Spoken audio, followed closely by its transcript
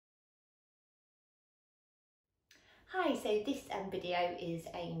Hi, so this video is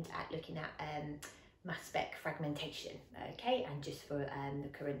aimed at looking at mass spec fragmentation, okay, and just for the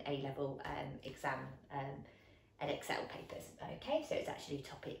current A-level exam and Excel papers, okay, so it's actually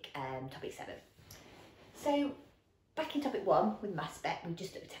topic 7. So back in topic 1 with mass spec, we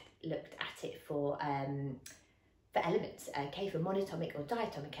just looked at it for elements, okay, for monatomic or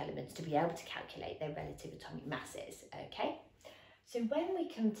diatomic elements to be able to calculate their relative atomic masses, okay. So when we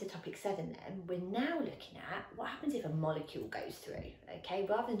come to topic 7 then, we're now looking at what happens if a molecule goes through, okay?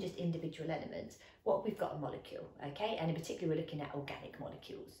 Rather than just individual elements, what we've got a molecule, okay? And in particular, we're looking at organic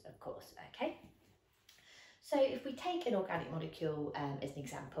molecules, of course, okay? So if we take an organic molecule as an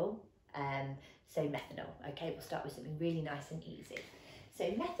example, so methanol, okay? We'll start with something really nice and easy. So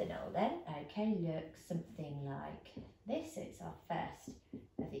methanol then, okay, looks something like this. So it's our first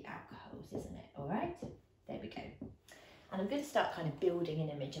of the alcohols, isn't it? All right, there we go. And I'm going to start kind of building an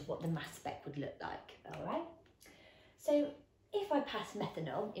image of what the mass spec would look like, all right? So if I pass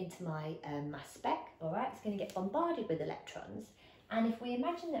methanol into my mass spec, all right, it's going to get bombarded with electrons. And if we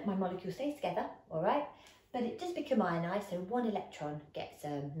imagine that my molecule stays together, all right, but it does become ionised, so one electron gets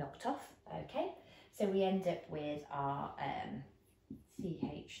knocked off, okay? So we end up with our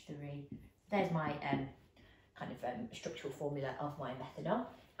CH3. There's my kind of structural formula of my methanol,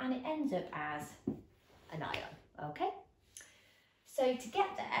 and it ends up as an ion, okay? So to get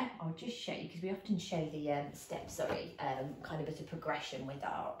there, I'll just show you, because we often show the steps, kind of as a progression with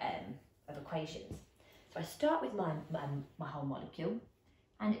our of equations. So I start with my whole molecule,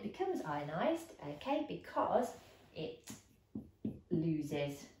 and it becomes ionised, okay, because it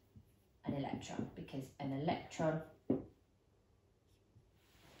loses an electron, because an electron,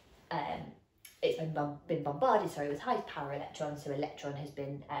 it's been bombarded, with high power electrons, so electron has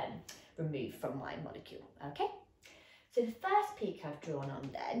been removed from my molecule, okay? So the first peak I've drawn on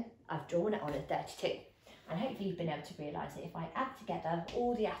then, I've drawn it on at 32. And hopefully you've been able to realise that if I add together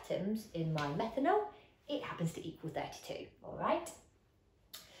all the atoms in my methanol, it happens to equal 32, all right?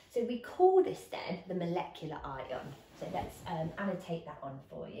 So we call this then the molecular ion. So let's annotate that on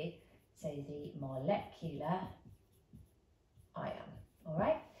for you. So the molecular ion, all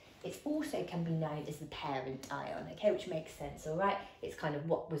right? It also can be known as the parent ion, okay, which makes sense, all right? It's kind of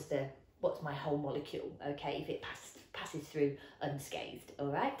what's my whole molecule, okay, if it passes through unscathed, all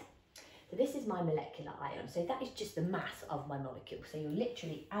right? So this is my molecular ion. So that is just the mass of my molecule. So you're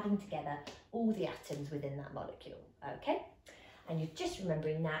literally adding together all the atoms within that molecule, okay? And you're just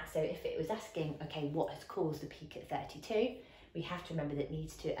remembering that. So if it was asking, okay, what has caused the peak at 32, we have to remember that it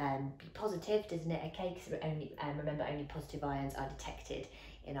needs to be positive, doesn't it? Okay, because remember, only positive ions are detected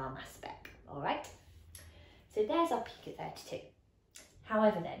in our mass spec, all right? So there's our peak at 32.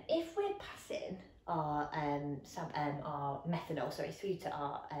 However then, if we're passing our methanol, through to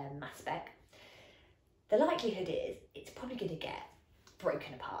our mass spec, the likelihood is it's probably going to get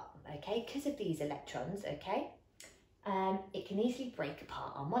broken apart, okay, because of these electrons, okay, it can easily break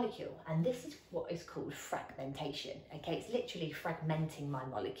apart our molecule, and this is what is called fragmentation, okay, it's literally fragmenting my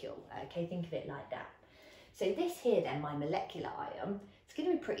molecule, okay, think of it like that. So this here then, my molecular ion, it's going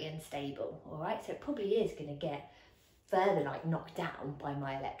to be pretty unstable, all right, so it probably is going to get further knocked down by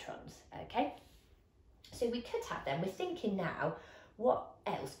my electrons, okay? So we could have then, we're thinking now, what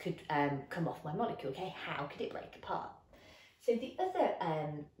else could come off my molecule, okay? How could it break apart? So the other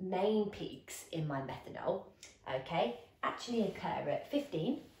main peaks in my methanol, okay, actually occur at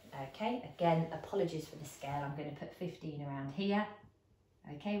 15, okay? Again, apologies for the scale, I'm going to put 15 around here,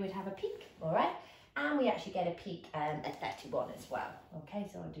 okay? We'd have a peak, all right? And we actually get a peak at 31 as well, okay?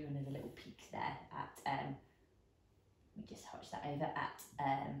 So I'll do another little peak there at, we just hodge that over at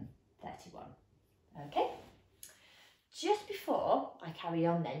 31, okay? Just before I carry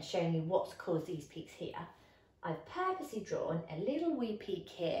on then, showing you what's caused these peaks here, I've purposely drawn a little wee peak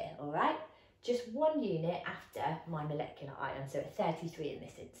here, all right? Just 1 unit after my molecular ion, so at 33 in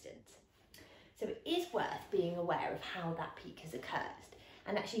this instance. So it is worth being aware of how that peak has occurred.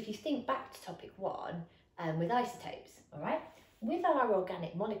 And actually, if you think back to topic 1 with isotopes, all right? With our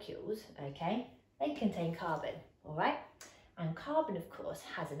organic molecules, okay, they contain carbon, all right? And carbon, of course,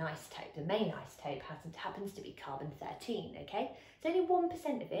 has an isotope. The main isotope happens to be carbon-13, okay? It's only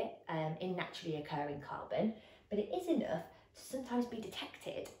 1% of it in naturally occurring carbon, but it is enough to sometimes be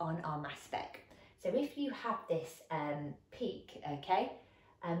detected on our mass spec. So if you have this peak, okay,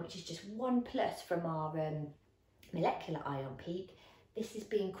 which is just 1 plus from our molecular ion peak, this is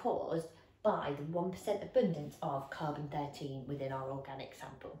being caused by the 1% abundance of carbon-13 within our organic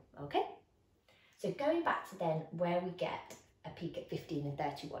sample, okay? So going back to then where we get a peak at 15 and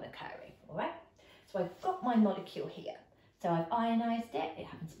 31 occurring, all right? So I've got my molecule here. So I've ionised it, it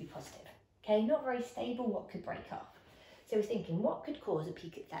happens to be positive. Okay, not very stable, what could break off? So we're thinking, what could cause a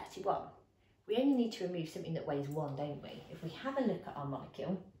peak at 31? We only need to remove something that weighs 1, don't we? If we have a look at our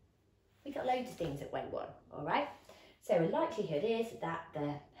molecule, we've got loads of things that weigh 1, all right? So a likelihood is that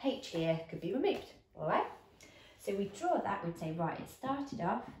the H here could be removed, all right? So we draw that, we'd say, right, it started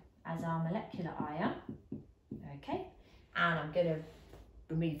off as our molecular ion, okay? And I'm going to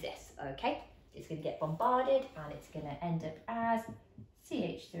remove this, okay? It's going to get bombarded and it's going to end up as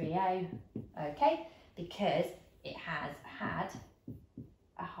CH3O, okay? Because it has had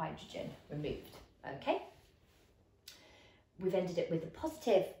a hydrogen removed, okay? We've ended up with a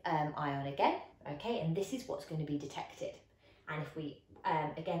positive ion again, okay? And this is what's going to be detected. And if we,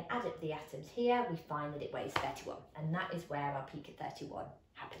 again, add up the atoms here, we find that it weighs 31. And that is where our peak at 31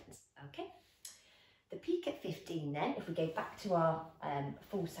 happens, okay? The peak at 15 then, if we go back to our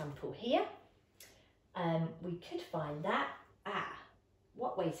full sample here, we could find that,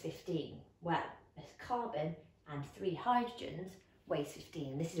 what weighs 15? Well, there's carbon and 3 hydrogens weighs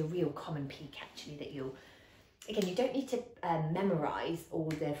 15. This is a real common peak actually that you'll, again, you don't need to memorise all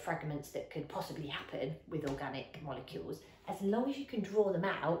the fragments that could possibly happen with organic molecules, as long as you can draw them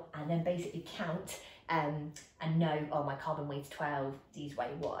out and then basically count and know, oh, my carbon weighs 12, these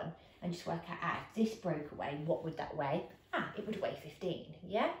weigh 1, and just work out, if this broke away, what would that weigh? It would weigh 15,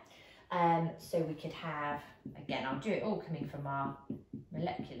 yeah? So we could have, again, I'll do it all coming from our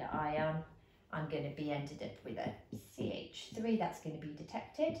molecular ion. I'm going to be ended up with a CH3 that's going to be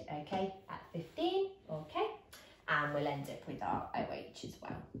detected, okay, at 15, okay, and we'll end up with our OH as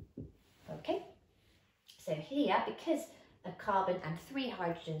well, okay. So here, because a carbon and 3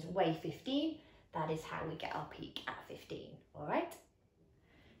 hydrogens weigh 15, that is how we get our peak at 15, all right.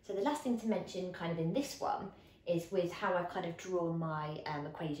 So the last thing to mention kind of in this one is with how I've kind of drawn my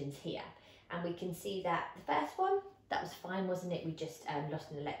equations here, and we can see that the first one, that was fine, wasn't it? We just lost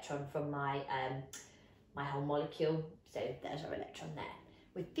an electron from my my whole molecule, so there's our electron there.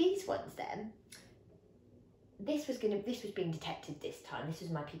 With these ones then, this was being detected this time. This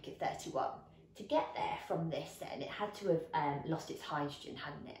was my peak at 31. To get there from this then, it had to have lost its hydrogen,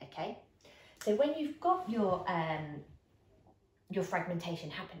 hadn't it, okay? So when you've got your fragmentation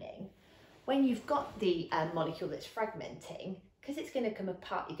happening, when you've got the molecule that's fragmenting, because it's going to come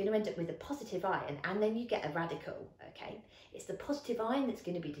apart, you're going to end up with a positive ion and then you get a radical, okay? It's the positive ion that's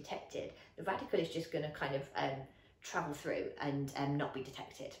going to be detected. The radical is just going to kind of travel through and not be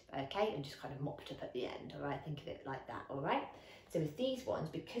detected, okay? And just kind of mopped up at the end, all right? Think of it like that, all right? So with these ones,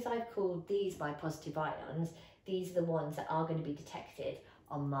 because I've called these my positive ions, these are the ones that are going to be detected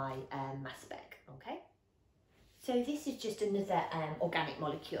on my mass spec, okay? So this is just another organic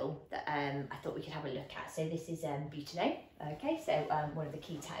molecule that I thought we could have a look at. So this is butane, okay? So one of the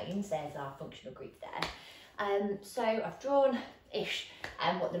ketones, there's our functional group there. So I've drawn-ish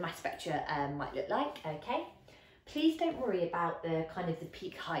what the mass spectra might look like, okay? Please don't worry about the kind of the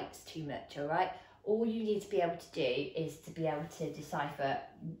peak heights too much, all right? All you need to be able to do is to be able to decipher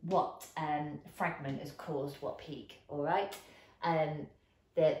what fragment has caused what peak, all right?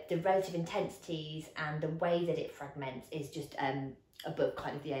 The relative intensities and the way that it fragments is just above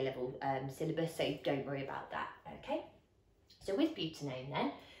kind of the A-level syllabus, so don't worry about that, okay? So with butane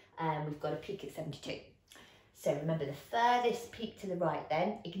then, we've got a peak at 72. So remember the furthest peak to the right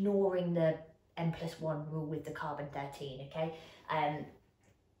then, ignoring the n+1 rule with the carbon 13, okay,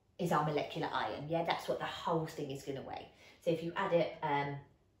 is our molecular ion, yeah? That's what the whole thing is going to weigh. So if you add it,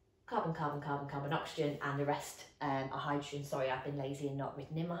 carbon, carbon, carbon, carbon, oxygen, and the rest are hydrogen. Sorry, I've been lazy and not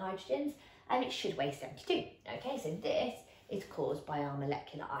written in my hydrogens. And it should weigh 72. Okay, so this is caused by our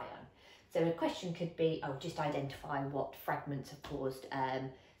molecular ion. So a question could be, oh, just identify what fragments have caused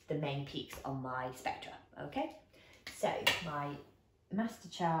the main peaks on my spectra. Okay, so my master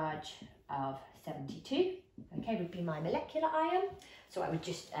charge of 72, okay, would be my molecular ion. So I would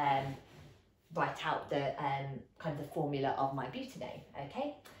just write out the kind of the formula of my butane,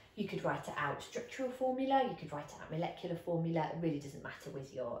 okay? You could write it out structural formula, you could write it out molecular formula, it really doesn't matter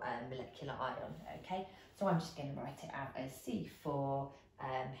with your molecular ion, okay? So I'm just going to write it out as C4,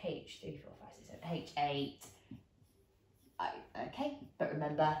 H3, 4, 5, 6, 7, H8, O, okay? But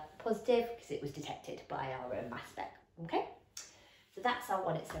remember, positive, because it was detected by our mass spec, okay? So that's our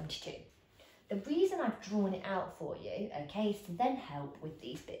one at 72. The reason I've drawn it out for you, okay, is to then help with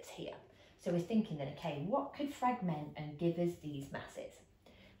these bits here. So we're thinking then, okay, what could fragment and give us these masses?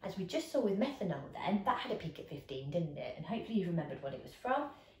 As we just saw with methanol then, that had a peak at 15, didn't it? And hopefully you remembered what it was from.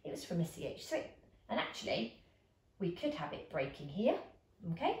 It was from a CH3. And actually, we could have it breaking here,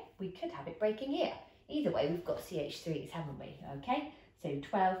 okay? We could have it breaking here. Either way, we've got CH3s, haven't we? Okay, so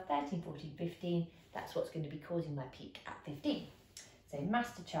 12, 13, 14, 15, that's what's going to be causing my peak at 15. So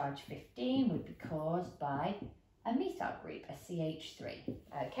master charge 15 would be caused by a methyl group, a CH3,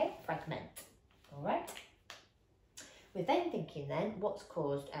 okay, fragment, all right. We're then thinking then, what's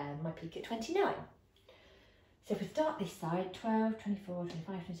caused my peak at 29? So if we start this side, 12, 24,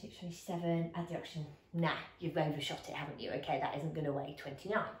 25, 26, 27, add the oxygen, nah, you've overshot it, haven't you? Okay, that isn't going to weigh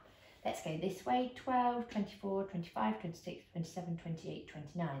 29. Let's go this way, 12, 24, 25, 26, 27, 28,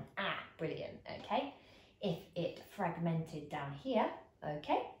 29. Ah, brilliant, okay. If it fragmented down here,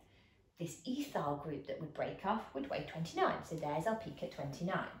 okay, this ethyl group that would break off would weigh 29. So there's our peak at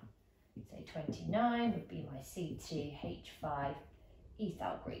 29. So 29 would be my C2H5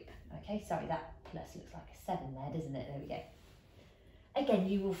 ethyl group. Okay, sorry, that plus looks like a 7 there, doesn't it? There we go. Again,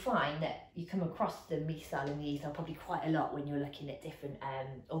 you will find that you come across the methyl and the ethyl probably quite a lot when you're looking at different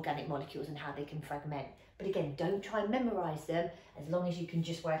organic molecules and how they can fragment. But again, don't try and memorise them, as long as you can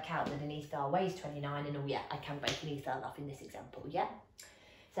just work out that an ethyl weighs 29 and, oh yeah, I can break an ethyl off in this example, yeah?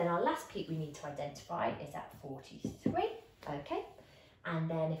 So then our last peak we need to identify is at 43, okay? And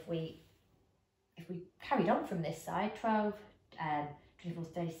then if we carried on from this side, 12, 24,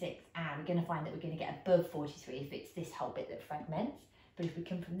 36, and we're going to find that we're going to get above 43 if it's this whole bit that fragments. But if we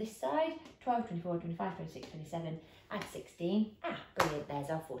come from this side, 12, 24, 25, 26, 27, and 16, brilliant, there's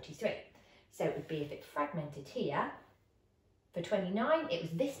our 43. So it would be if it fragmented here, for 29, it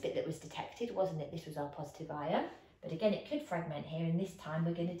was this bit that was detected, wasn't it? This was our positive ion. But again, it could fragment here, and this time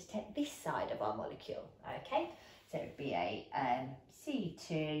we're going to detect this side of our molecule, okay? So it would be a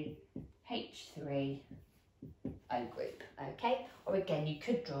C2H3 O group, okay? Or again, you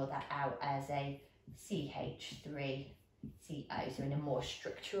could draw that out as a CH3CO, so in a more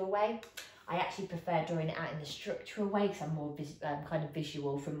structural way. I actually prefer drawing it out in the structural way because I'm more kind of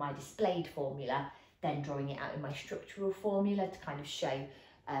visual from my displayed formula than drawing it out in my structural formula to kind of show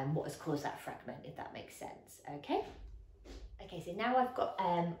what has caused that fragment, if that makes sense, okay? Okay, so now I've got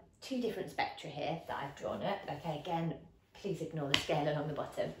two different spectra here that I've drawn up, okay? Again, please ignore the scale along the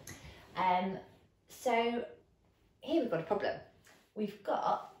bottom. So here we've got a problem. We've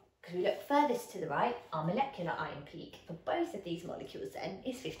got, because we look furthest to the right, our molecular ion peak for both of these molecules then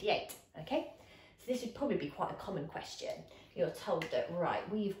is 58, okay? So this would probably be quite a common question. You're told that, right,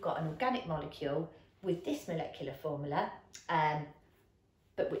 we've got an organic molecule with this molecular formula,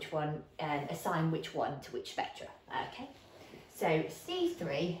 but which one, assign which one to which spectra, okay? So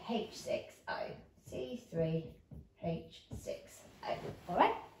C3H6O, C3H6O, all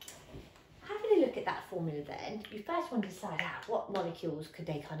right? Having a look at that formula then, you first want to decide out what molecules could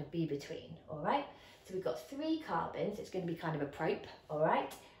they kind of be between, all right? So we've got 3 carbons, it's going to be kind of a prop, all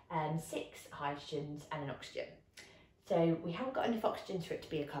right? 6 hydrogens and an oxygen. So we haven't got enough oxygens for it to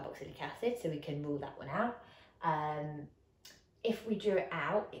be a carboxylic acid, so we can rule that one out. If we drew it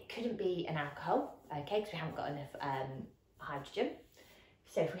out, it couldn't be an alcohol, okay, because we haven't got enough hydrogen.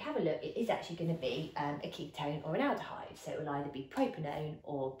 So if we have a look, it is actually going to be a ketone or an aldehyde, so it will either be propanone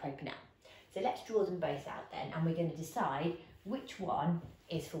or propanal. So let's draw them both out then, and we're going to decide which one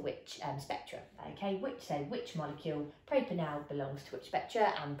is for which spectra, okay? Which molecule, propanal belongs to which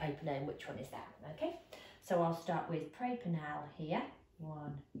spectra, and propanone, which one is that, okay? So I'll start with propanal here,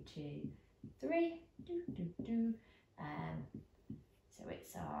 1, 2, 3, so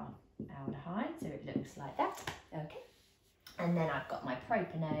it's our aldehyde, so it looks like that, okay? And then I've got my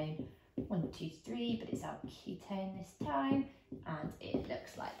propanone, 1, 2, 3, but it's our ketone this time, and it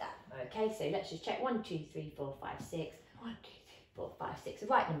looks like that. Okay, so let's just check 1, 2, 3, 4, 5, 6. 1, 2, 3, 4, 5, 6. The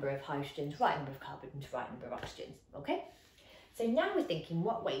right number of hydrogens, right number of carbons, right number of oxygens. Okay, so now we're thinking,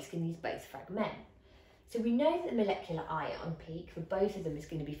 what ways can these both fragment? So we know that the molecular ion peak for both of them is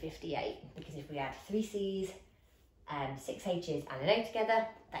going to be 58, because if we add 3 C's, 6 H's and an O together,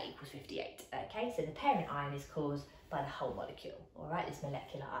 that equals 58. Okay, so the parent ion is caused by the whole molecule, all right, this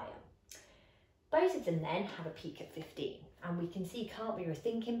molecular ion. Both of them then have a peak at 15, and we can see, can't we, we're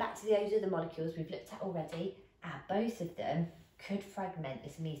thinking back to those other molecules we've looked at already, both of them could fragment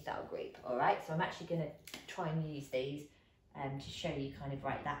this methyl group, all right? So I'm actually going to try and use these to show you kind of,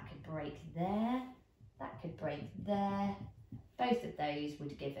 right, that could break there, that could break there. Both of those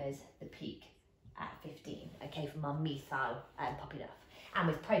would give us the peak at 15, okay, from our methyl popping off. And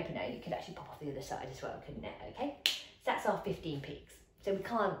with propanone, it could actually pop off the other side as well, couldn't it, okay? So that's our 15 peaks. So we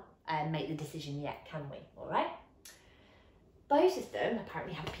can't make the decision yet, can we, all right? Both of them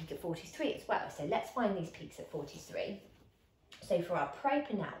apparently have a peak at 43 as well, so let's find these peaks at 43. So for our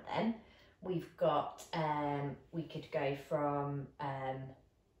propanal then, we've got, we could go from,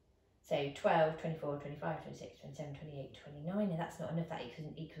 so 12, 24, 25, 26, 27, 28, 29, and that's not enough, that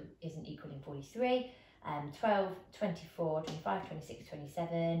isn't equaling 43. 12, 24, 25, 26,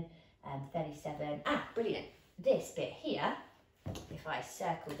 27, 37, brilliant. This bit here, if I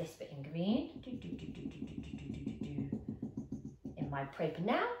circle this bit in green, my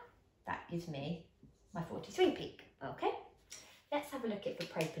propanol, that gives me my 43 peak, okay? Let's have a look at the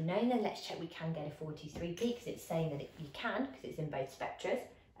propanone then. Let's check we can get a 43 peak because it's saying that you can because it's in both spectras,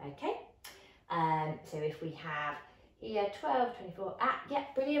 okay? So if we have here 12, 24, yeah,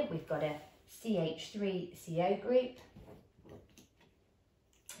 brilliant. We've got a CH3CO group.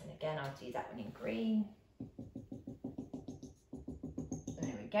 And again, I'll do that one in green.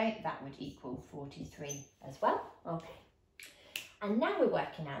 There we go, that would equal 43 as well, okay. And now we're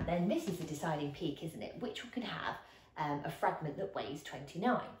working out then, this is the deciding peak, isn't it? Which one can have a fragment that weighs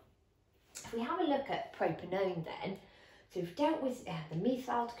 29. If we have a look at propanone then, so we've dealt with the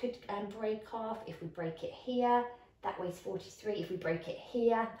methyl could break off. If we break it here, that weighs 43. If we break it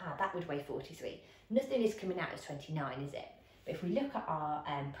here, that would weigh 43. Nothing is coming out as 29, is it? But if we look at our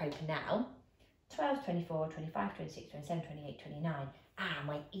propanol, 12, 24, 25, 26, 27, 28, 29,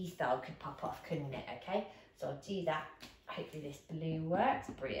 my ethyl could pop off, couldn't it? Okay, so I'll do that. Hopefully this blue works.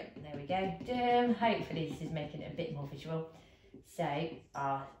 Brilliant. There we go. Done. Hopefully this is making it a bit more visual. So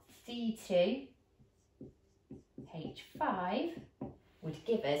our C2H5 would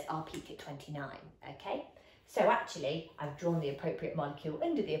give us our peak at 29. Okay. So actually, I've drawn the appropriate molecule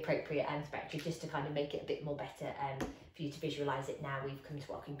under the appropriate spectra just to kind of make it a bit more better for you to visualise it now we've come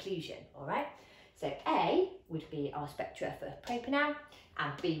to our conclusion. All right. So A would be our spectra for propanol,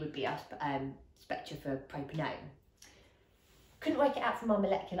 and B would be our spectra for propanone. Couldn't work it out from our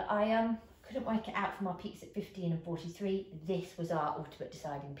molecular ion, couldn't work it out from our peaks at 15 and 43. This was our ultimate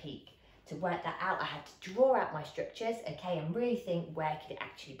deciding peak. To work that out, I had to draw out my structures, okay, and really think where could it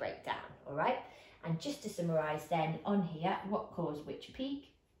actually break down, all right? And just to summarise then on here, what caused which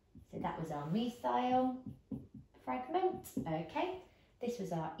peak? So that was our methyl fragment, okay? This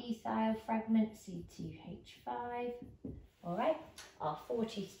was our ethyl fragment, C2H5, all right? Our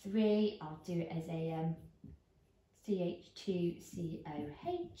 43, I'll do it as a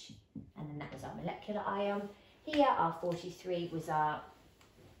CH2COH, and then that was our molecular ion. Here our 43 was our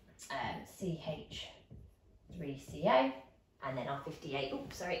CH3CO, and then our 58,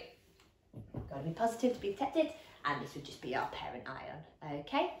 oops, sorry, got to be positive to be detected, and this would just be our parent ion,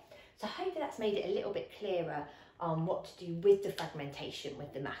 okay? So hopefully that's made it a little bit clearer on what to do with the fragmentation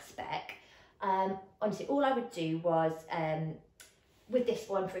with the mass spec. Honestly, all I would do was, with this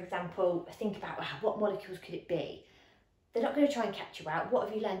one, for example, think about what molecules could it be? They're not going to try and catch you out. What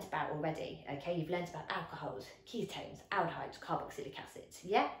have you learnt about already? Okay, you've learnt about alcohols, ketones, aldehydes, carboxylic acids,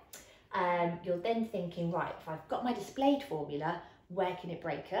 yeah? You're then thinking, right, if I've got my displayed formula, where can it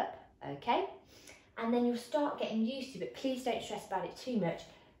break up? Okay, and then you'll start getting used to it. Please don't stress about it too much,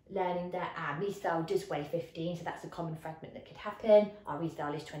 learning that our methyl does weigh 15, so that's a common fragment that could happen. Our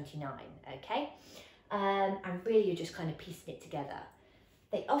ethyl is 29, okay? And really you're just kind of piecing it together.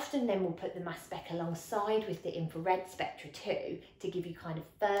 They often then will put the mass spec alongside with the infrared spectra too to give you kind of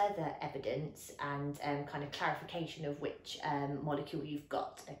further evidence and kind of clarification of which molecule you've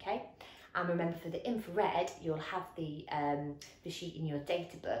got, okay? And remember, for the infrared, you'll have the sheet in your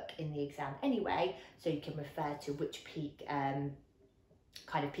data book in the exam anyway, so you can refer to which peak, kind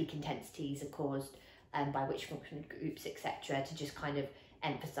of peak intensities are caused by which functional groups, etc., to just kind of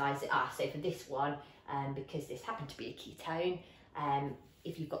emphasise it. So for this one, because this happened to be a ketone,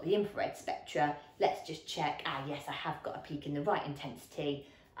 if you've got the infrared spectra, let's just check, yes, I have got a peak in the right intensity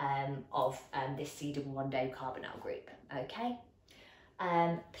of this C double bond-O carbonyl group, okay?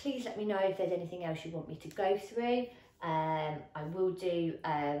 Please let me know if there's anything else you want me to go through. I will do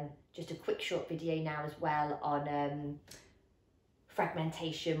just a quick short video now as well on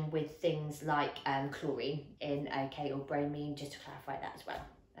fragmentation with things like chlorine in, okay, or bromine, just to clarify that as well,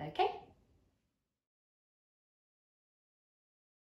 okay?